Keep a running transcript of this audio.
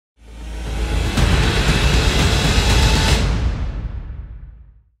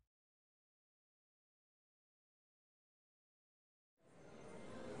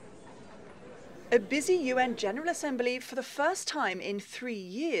A busy UN General Assembly for the first time in 3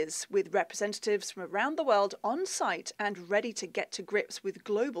 years, with representatives from around the world on site and ready to get to grips with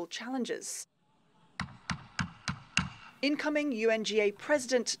global challenges. Incoming UNGA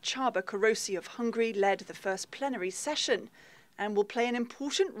President Csaba Kőrösi of Hungary led the first plenary session and will play an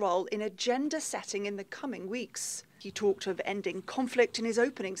important role in agenda setting in the coming weeks. He talked of ending conflict in his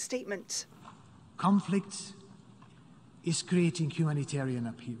opening statement. Conflict is creating humanitarian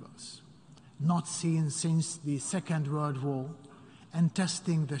upheavals, not seen since the Second World War, and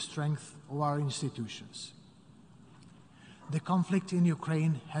testing the strength of our institutions. The conflict in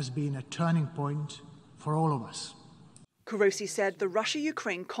Ukraine has been a turning point for all of us. Kőrösi said the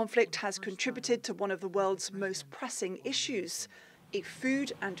Russia-Ukraine conflict has contributed to one of the world's most pressing issues, a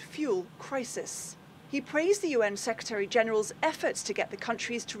food and fuel crisis. He praised the UN Secretary-General's efforts to get the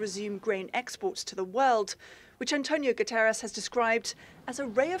countries to resume grain exports to the world, which Antonio Guterres has described as a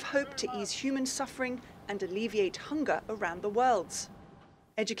ray of hope to ease human suffering and alleviate hunger around the world.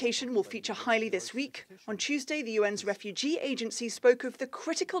 Education will feature highly this week. On Tuesday, the UN's refugee agency spoke of the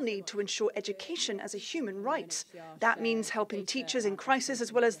critical need to ensure education as a human right. That means helping teachers in crisis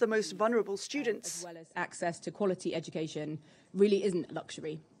as well as the most vulnerable students. Access to quality education really isn't a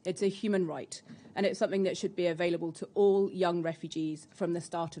luxury. It's a human right, and it's something that should be available to all young refugees from the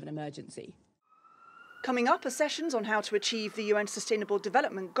start of an emergency. Coming up are sessions on how to achieve the UN Sustainable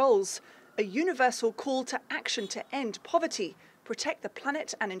Development Goals, a universal call to action to end poverty, protect the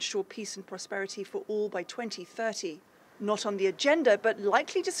planet and ensure peace and prosperity for all by 2030. Not on the agenda, but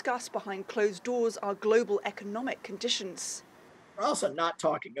likely discussed behind closed doors are global economic conditions. We're also not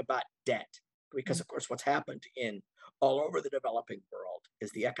talking about debt, because of course what's happened all over the developing world is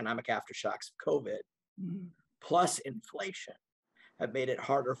the economic aftershocks of COVID, plus inflation, have made it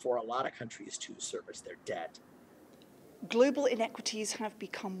harder for a lot of countries to service their debt. Global inequities have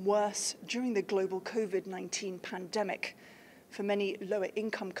become worse during the global COVID-19 pandemic. For many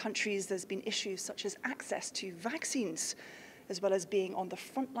lower-income countries, there's been issues such as access to vaccines, as well as being on the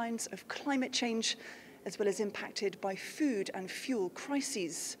front lines of climate change, as well as impacted by food and fuel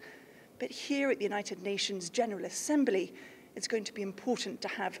crises. But here at the United Nations General Assembly, it's going to be important to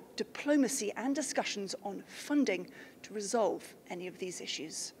have diplomacy and discussions on funding to resolve any of these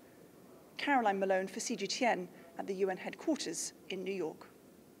issues. Caroline Malone for CGTN at the UN headquarters in New York.